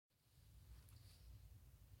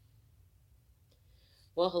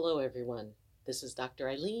Well, hello everyone. This is Dr.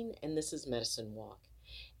 Eileen, and this is Medicine Walk.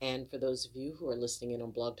 And for those of you who are listening in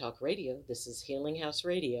on Blog Talk Radio, this is Healing House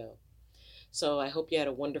Radio. So I hope you had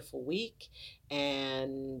a wonderful week.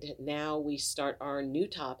 And now we start our new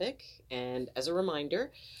topic. And as a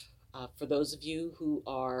reminder, for those of you who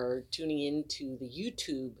are tuning in to the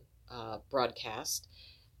YouTube broadcast,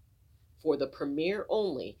 for the premiere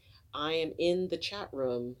only, I am in the chat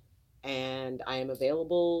room and I am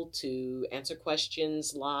available to answer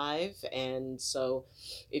questions live. And so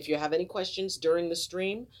if you have any questions during the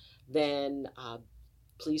stream, then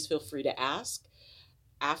please feel free to ask.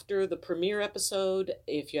 After the premiere episode,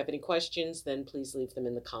 if you have any questions, then please leave them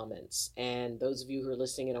in the comments. And those of you who are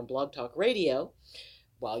listening in on Blog Talk Radio,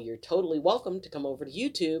 while you're totally welcome to come over to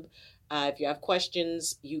YouTube, if you have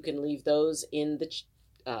questions, you can leave those in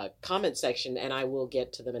the comment section and I will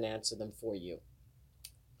get to them and answer them for you.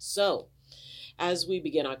 So, as we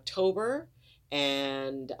begin October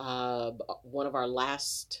and one of our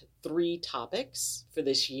last 3 topics for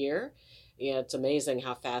this year, it's amazing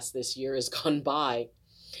how fast this year has gone by.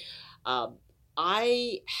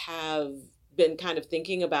 I have been kind of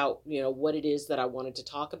thinking about, what it is that I wanted to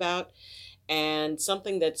talk about. And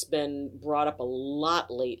something that's been brought up a lot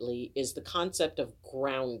lately is the concept of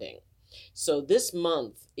grounding. So this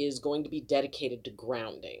month is going to be dedicated to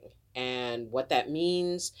grounding and what that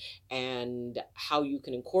means and how you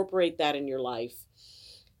can incorporate that in your life.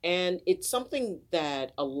 And it's something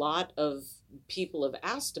that a lot of people have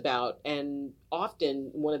asked about. And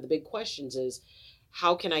often one of the big questions is,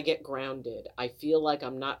 how can I get grounded? I feel like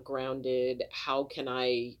I'm not grounded. How can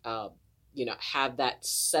I, have that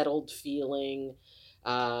settled feeling,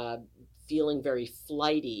 feeling very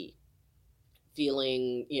flighty,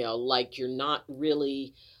 feeling, like you're not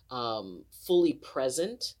really fully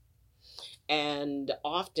present. And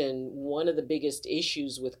often one of the biggest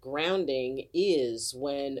issues with grounding is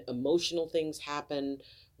when emotional things happen,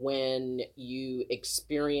 when you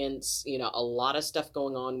experience, a lot of stuff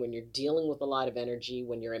going on, when you're dealing with a lot of energy,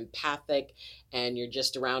 when you're empathic and you're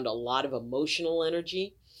just around a lot of emotional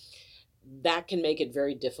energy, that can make it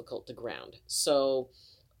very difficult to ground. So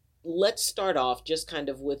let's start off just kind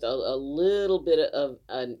of with a little bit of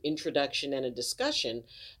an introduction and a discussion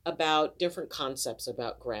about different concepts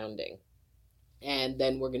about grounding. And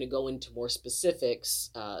then we're going to go into more specifics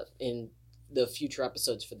in the future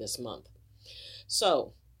episodes for this month.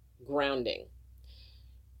 So, grounding.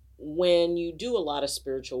 When you do a lot of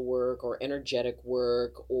spiritual work or energetic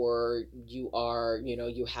work, or you are,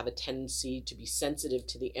 you have a tendency to be sensitive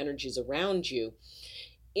to the energies around you,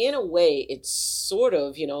 in a way, it's sort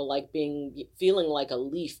of, like feeling like a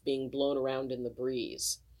leaf being blown around in the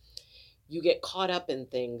breeze. You get caught up in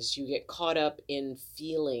things, you get caught up in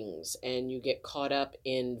feelings, and you get caught up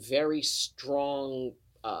in very strong,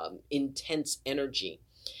 intense energy.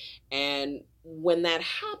 And when that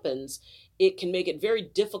happens, it can make it very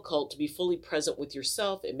difficult to be fully present with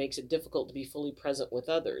yourself. It makes it difficult to be fully present with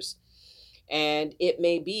others. And it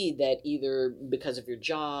may be that either because of your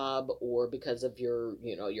job or because of your,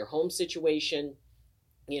 your home situation,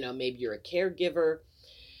 maybe you're a caregiver,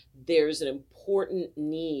 there's an important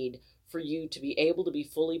need for you to be able to be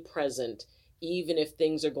fully present, even if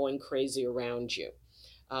things are going crazy around you.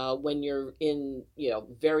 When you're in,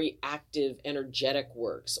 very active, energetic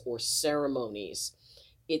works or ceremonies,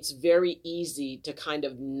 it's very easy to kind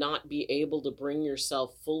of not be able to bring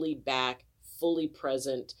yourself fully back, fully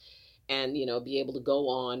present, and, be able to go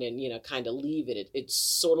on and, kind of leave it. It's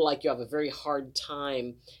sort of like you have a very hard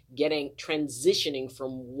time transitioning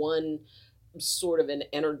from one sort of an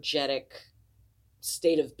energetic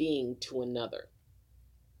state of being to another.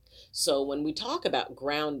 So when we talk about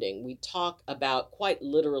grounding, we talk about quite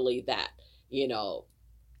literally that,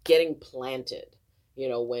 getting planted.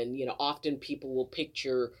 When, often people will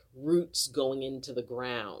picture roots going into the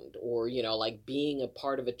ground, or, like being a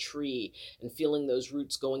part of a tree and feeling those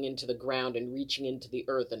roots going into the ground and reaching into the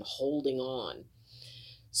earth and holding on.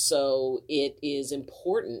 So it is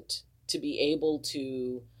important to be able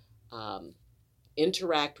to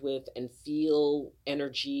interact with and feel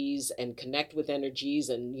energies and connect with energies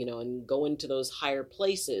and, and go into those higher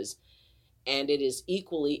places. And it is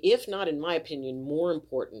equally, if not, in my opinion, more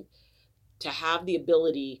important to have the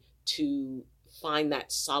ability to find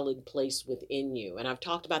that solid place within you. And I've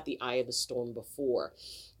talked about the eye of the storm before,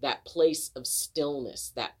 that place of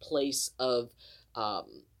stillness, that place of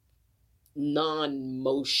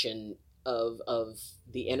non-motion of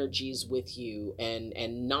the energies with you,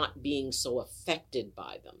 and not being so affected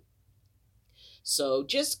by them. So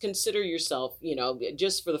just consider yourself,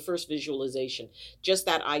 just for the first visualization, just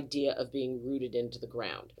that idea of being rooted into the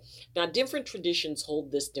ground. Now, different traditions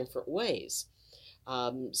hold this different ways.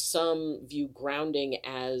 Some view grounding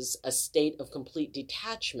as a state of complete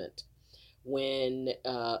detachment when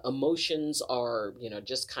emotions are,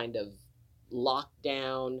 just kind of locked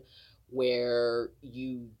down, where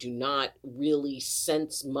you do not really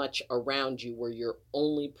sense much around you, where you're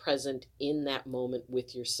only present in that moment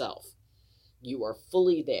with yourself. You are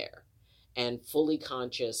fully there and fully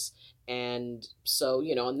conscious. And so,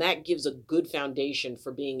 and that gives a good foundation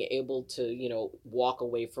for being able to, walk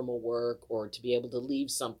away from a work, or to be able to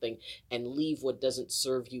leave something and leave what doesn't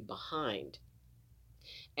serve you behind.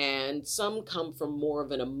 And some come from more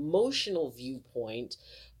of an emotional viewpoint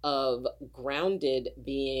of grounded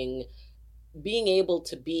being able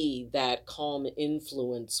to be that calm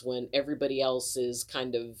influence when everybody else is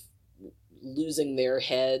kind of losing their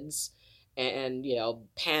heads and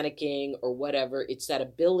panicking or whatever. It's that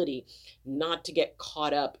ability not to get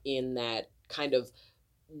caught up in that kind of,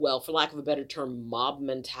 well, for lack of a better term, mob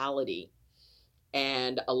mentality,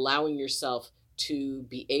 and allowing yourself to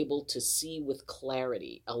be able to see with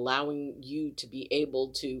clarity, allowing you to be able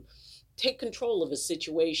to take control of a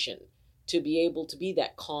situation, to be able to be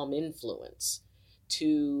that calm influence,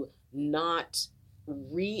 to not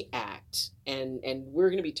react. And we're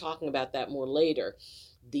going to be talking about that more later,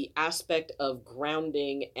 the aspect of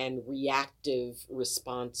grounding and reactive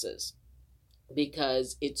responses,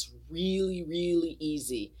 because it's really, really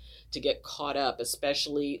easy to get caught up,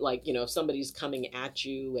 especially like, if somebody's coming at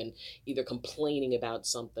you and either complaining about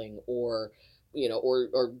something, or,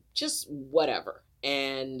 or just whatever.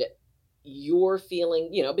 And you're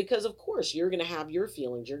feeling, because of course you're going to have your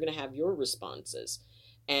feelings, you're going to have your responses.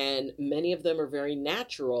 And many of them are very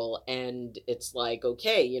natural. And it's like,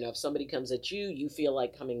 okay, if somebody comes at you, you feel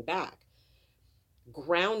like coming back.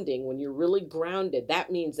 Grounding, when you're really grounded,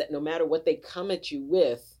 that means that no matter what they come at you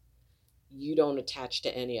with, you don't attach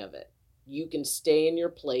to any of it. You can stay in your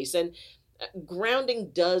place. And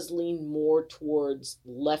grounding does lean more towards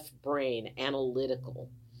left brain, analytical.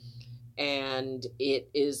 And it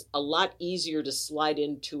is a lot easier to slide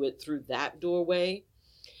into it through that doorway,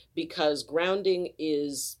 because grounding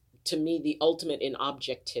is, to me, the ultimate in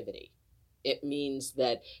objectivity. It means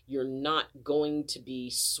that you're not going to be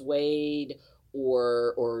swayed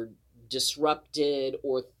or disrupted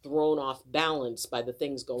or thrown off balance by the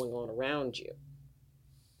things going on around you.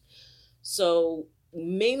 So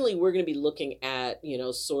mainly we're going to be looking at,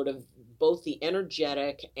 sort of both the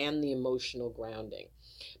energetic and the emotional grounding,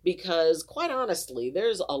 because quite honestly,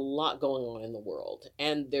 there's a lot going on in the world,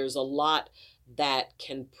 and there's a lot that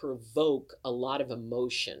can provoke a lot of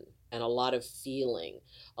emotion and a lot of feeling,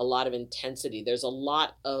 a lot of intensity. There's a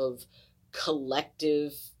lot of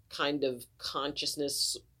collective kind of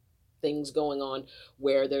consciousness things going on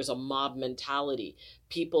where there's a mob mentality.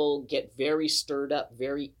 People get very stirred up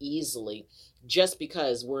very easily just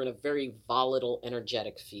because we're in a very volatile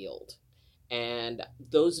energetic field. And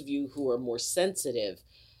those of you who are more sensitive,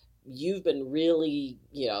 you've been really,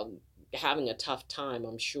 having a tough time,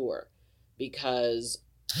 I'm sure, because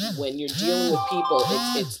when you're dealing with people,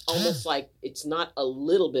 it's almost like it's not a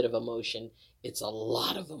little bit of emotion, it's a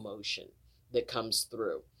lot of emotion that comes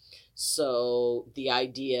through. So the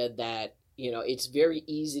idea that, it's very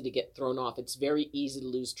easy to get thrown off. It's very easy to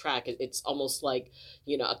lose track. It's almost like,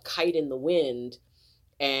 a kite in the wind,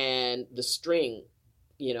 and the string,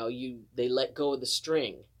 they let go of the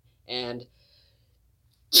string, and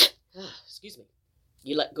excuse me,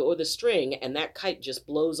 you let go of the string, and that kite just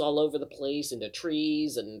blows all over the place into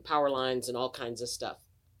trees and power lines and all kinds of stuff.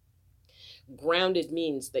 Grounded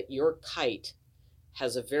means that your kite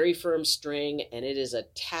has a very firm string, and it is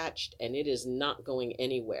attached, and it is not going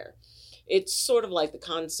anywhere. It's sort of like the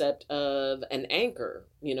concept of an anchor,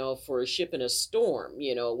 for a ship in a storm.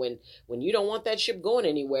 When you don't want that ship going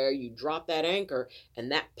anywhere, you drop that anchor, and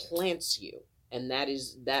that plants you, and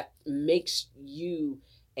that makes you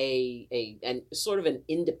a sort of an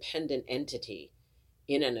independent entity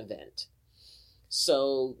in an event.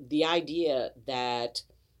 So the idea that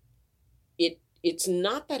it's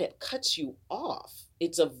not that it cuts you off.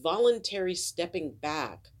 It's a voluntary stepping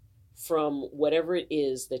back from whatever it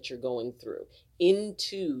is that you're going through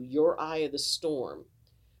into your eye of the storm,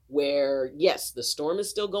 where, yes, the storm is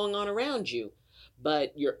still going on around you,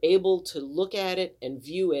 but you're able to look at it and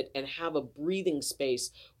view it and have a breathing space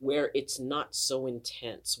where it's not so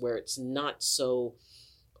intense, where it's not so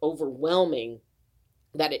overwhelming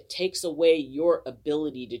that it takes away your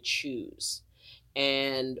ability to choose.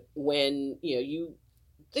 And when, you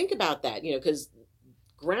think about that, because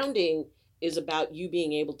grounding is about you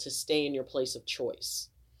being able to stay in your place of choice.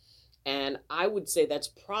 And I would say that's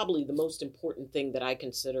probably the most important thing that I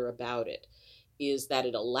consider about it, is that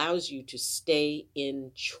it allows you to stay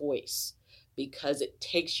in choice. because it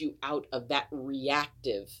takes you out of that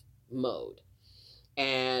reactive mode.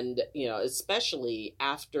 And, especially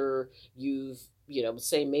after you've,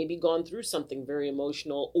 say maybe gone through something very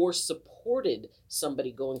emotional or supported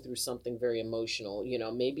somebody going through something very emotional.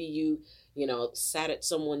 Maybe you, sat at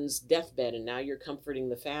someone's deathbed and now you're comforting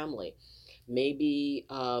the family. Maybe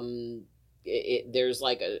there's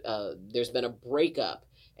like there's been a breakup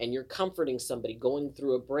and you're comforting somebody going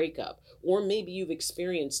through a breakup, or maybe you've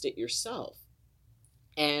experienced it yourself.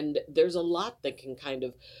 And there's a lot that can kind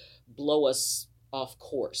of blow us off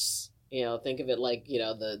course. Think of it like,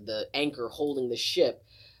 the anchor holding the ship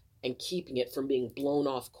and keeping it from being blown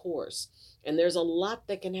off course. And there's a lot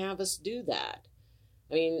that can have us do that.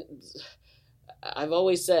 I mean, I've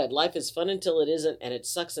always said life is fun until it isn't, and it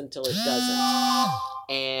sucks until it doesn't.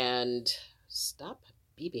 And stop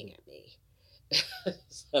beeping at me.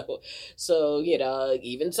 so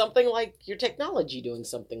even something like your technology doing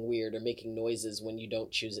something weird or making noises when you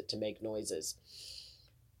don't choose it to make noises.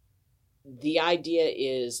 The idea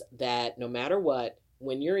is that no matter what,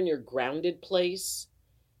 when you're in your grounded place,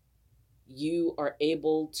 you are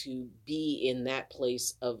able to be in that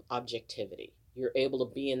place of objectivity. You're able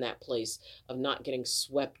to be in that place of not getting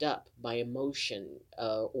swept up by emotion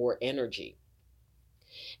or energy.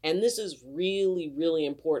 And this is really, really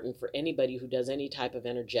important for anybody who does any type of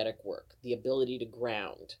energetic work, the ability to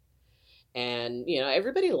ground. And,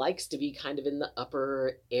 everybody likes to be kind of in the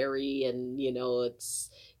upper airy, and,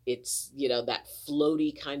 it's that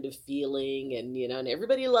floaty kind of feeling, and, and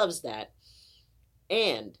everybody loves that.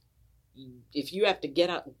 And if you have to get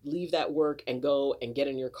out, leave that work and go and get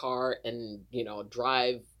in your car and,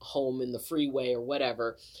 drive home in the freeway or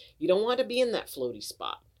whatever, you don't want to be in that floaty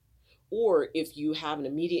spot. Or if you have an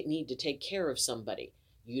immediate need to take care of somebody,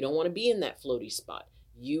 you don't want to be in that floaty spot.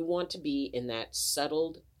 You want to be in that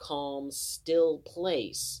settled, calm, still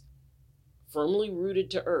place, firmly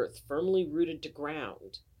rooted to earth, firmly rooted to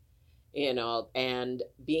ground, and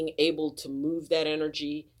being able to move that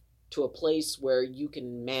energy to a place where you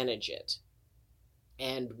can manage it,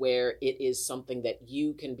 and where it is something that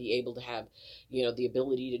you can be able to have, the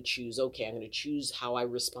ability to choose, okay, I'm going to choose how I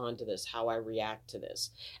respond to this, how I react to this,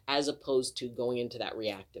 as opposed to going into that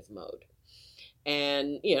reactive mode.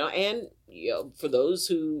 And, for those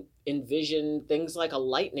who envision things like a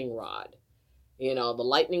lightning rod, the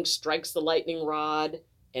lightning strikes the lightning rod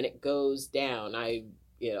and it goes down. I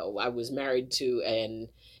was married to an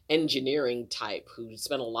engineering type who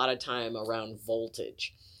spent a lot of time around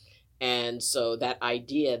voltage. And so that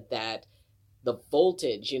idea that the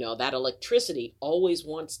voltage, that electricity always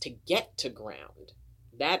wants to get to ground.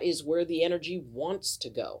 That is where the energy wants to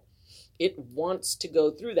go. It wants to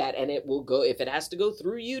go through that, and it will go, if it has to go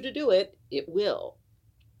through you to do it, it will.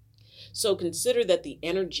 So consider that the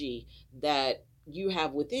energy that you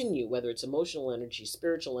have within you, whether it's emotional energy,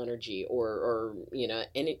 spiritual energy, or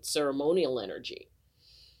any ceremonial energy,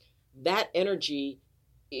 that energy,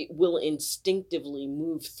 it will instinctively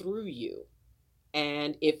move through you.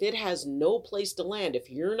 And if it has no place to land, if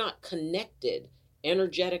you're not connected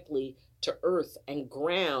energetically to earth and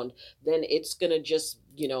ground, then it's going to just,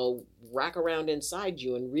 rack around inside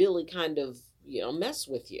you and really kind of, mess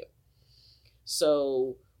with you.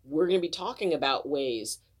 So we're going to be talking about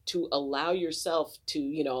ways to allow yourself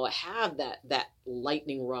to, have that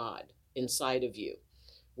lightning rod inside of you,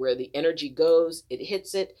 where the energy goes, it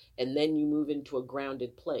hits it, and then you move into a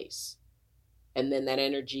grounded place. And then that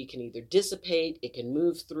energy can either dissipate, it can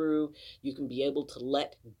move through, you can be able to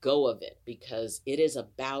let go of it, because it is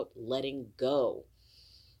about letting go,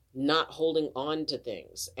 not holding on to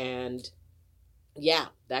things. And yeah,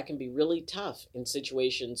 that can be really tough in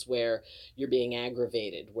situations where you're being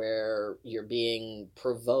aggravated, where you're being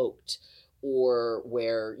provoked, or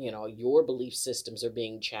where, your belief systems are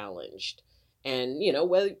being challenged. And,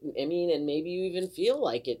 and maybe you even feel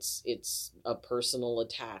like it's a personal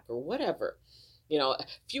attack or whatever.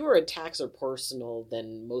 Fewer attacks are personal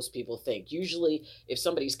than most people think. Usually, if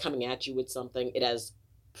somebody's coming at you with something, it has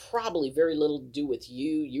probably very little to do with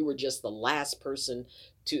you. You were just the last person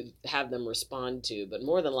to have them respond to, but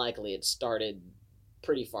more than likely it started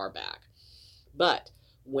pretty far back. But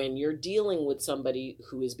when you're dealing with somebody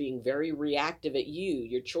who is being very reactive at you,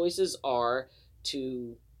 your choices are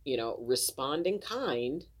to, respond in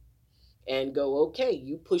kind and go, okay,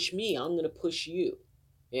 you push me, I'm going to push you.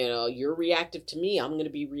 You're reactive to me, I'm going to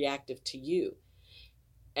be reactive to you.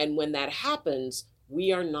 And when that happens,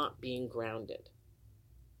 we are not being grounded,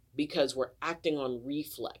 because we're acting on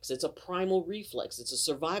reflex. It's a primal reflex. It's a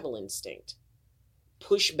survival instinct.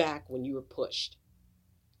 Push back when you are pushed.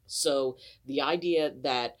 So the idea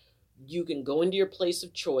that you can go into your place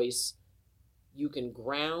of choice, you can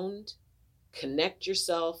ground, Connect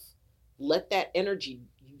yourself. Let that energy,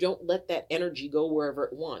 you don't let that energy go wherever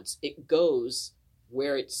it wants. It goes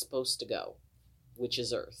where it's supposed to go, which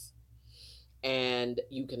is earth. And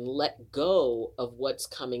you can let go of what's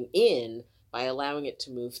coming in by allowing it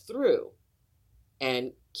to move through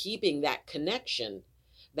and keeping that connection.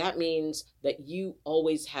 That means that you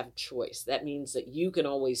always have choice. That means that you can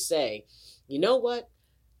always say, you know what?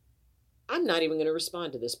 I'm not even going to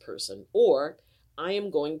respond to this person, or I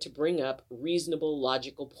am going to bring up reasonable,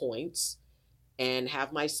 logical points and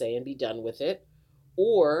have my say and be done with it,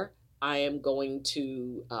 or I am going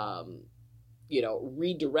to,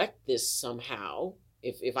 redirect this somehow.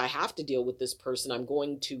 If I have to deal with this person, I'm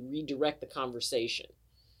going to redirect the conversation.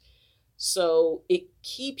 So it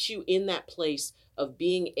keeps you in that place of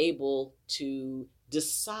being able to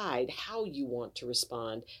decide how you want to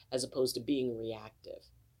respond as opposed to being reactive.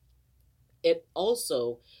 It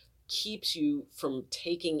also keeps you from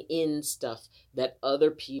taking in stuff that other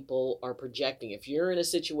people are projecting. If you're in a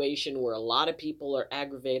situation where a lot of people are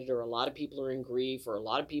aggravated, or a lot of people are in grief, or a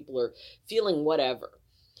lot of people are feeling whatever,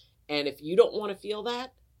 and if you don't want to feel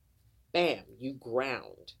that, bam, you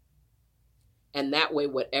ground. And that way,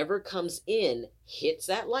 whatever comes in hits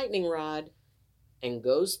that lightning rod and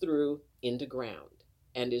goes through into ground,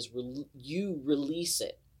 and you release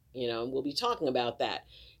it. And we'll be talking about that.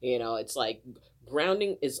 It's like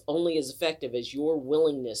grounding is only as effective as your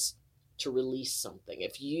willingness to release something.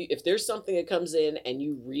 If there's something that comes in and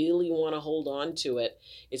you really want to hold on to it,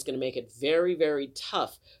 it's going to make it very, very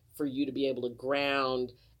tough for you to be able to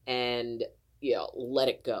ground and let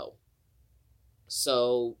it go.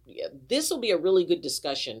 So this will be a really good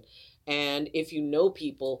discussion. And if you know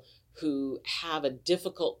people who have a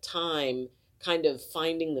difficult time kind of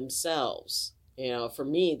finding themselves, for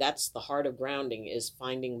me, that's the heart of grounding, is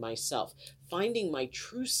finding myself, finding my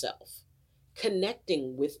true self,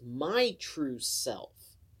 connecting with my true self.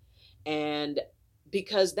 And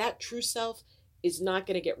because that true self is not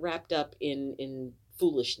going to get wrapped up in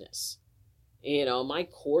foolishness. My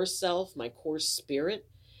core self, my core spirit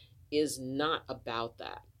is not about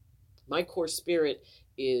that. My core spirit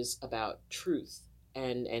is about truth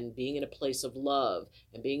and being in a place of love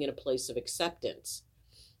and being in a place of acceptance.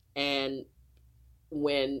 And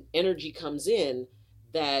when energy comes in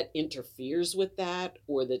that interferes with that,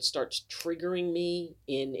 or that starts triggering me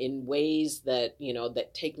in ways that,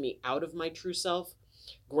 that take me out of my true self,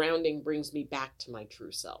 grounding brings me back to my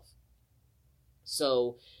true self.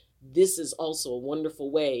 So this is also a wonderful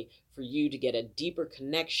way for you to get a deeper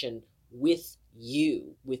connection with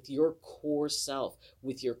you, with your core self,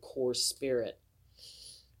 with your core spirit.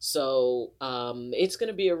 So it's going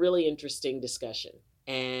to be a really interesting discussion.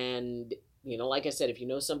 And like I said, if you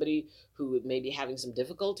know somebody who may be having some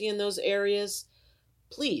difficulty in those areas,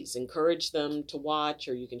 please encourage them to watch,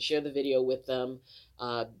 or you can share the video with them.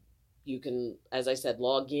 You can, as I said,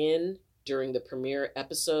 log in during the premiere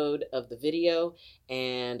episode of the video,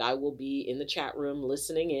 and I will be in the chat room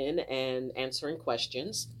listening in and answering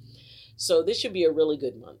questions. So this should be a really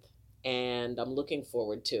good month, and I'm looking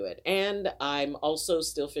forward to it. And I'm also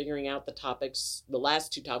still figuring out the topics. The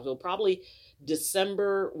last two topics will probably,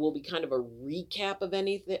 December will be kind of a recap of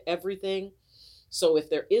everything. So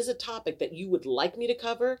if there is a topic that you would like me to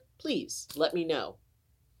cover, please let me know.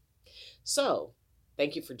 So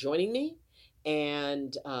thank you for joining me.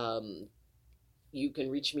 And you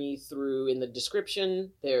can reach me through, in the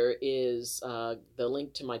description, there is the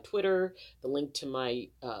link to my Twitter, the link to my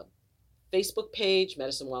Facebook page,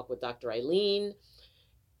 Medicine Walk with Dr. Eileen.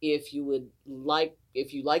 If you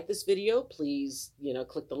like this video, please,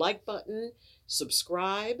 click the like button,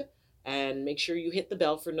 subscribe, and make sure you hit the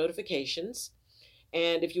bell for notifications.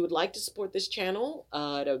 And if you would like to support this channel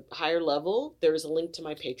at a higher level, there is a link to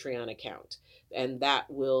my Patreon account. And that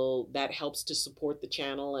helps to support the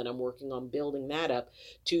channel. And I'm working on building that up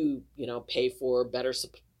to, pay for better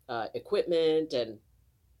equipment and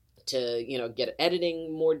to, get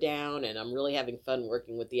editing more down. And I'm really having fun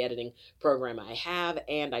working with the editing program I have.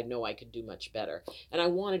 And I know I could do much better. And I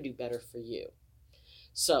want to do better for you.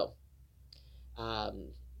 So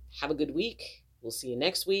have a good week. We'll see you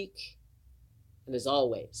next week. And as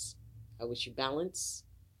always, I wish you balance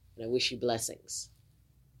and I wish you blessings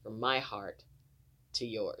from my heart to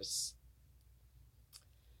yours.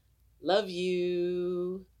 Love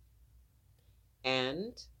you.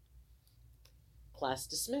 And class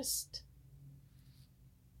dismissed.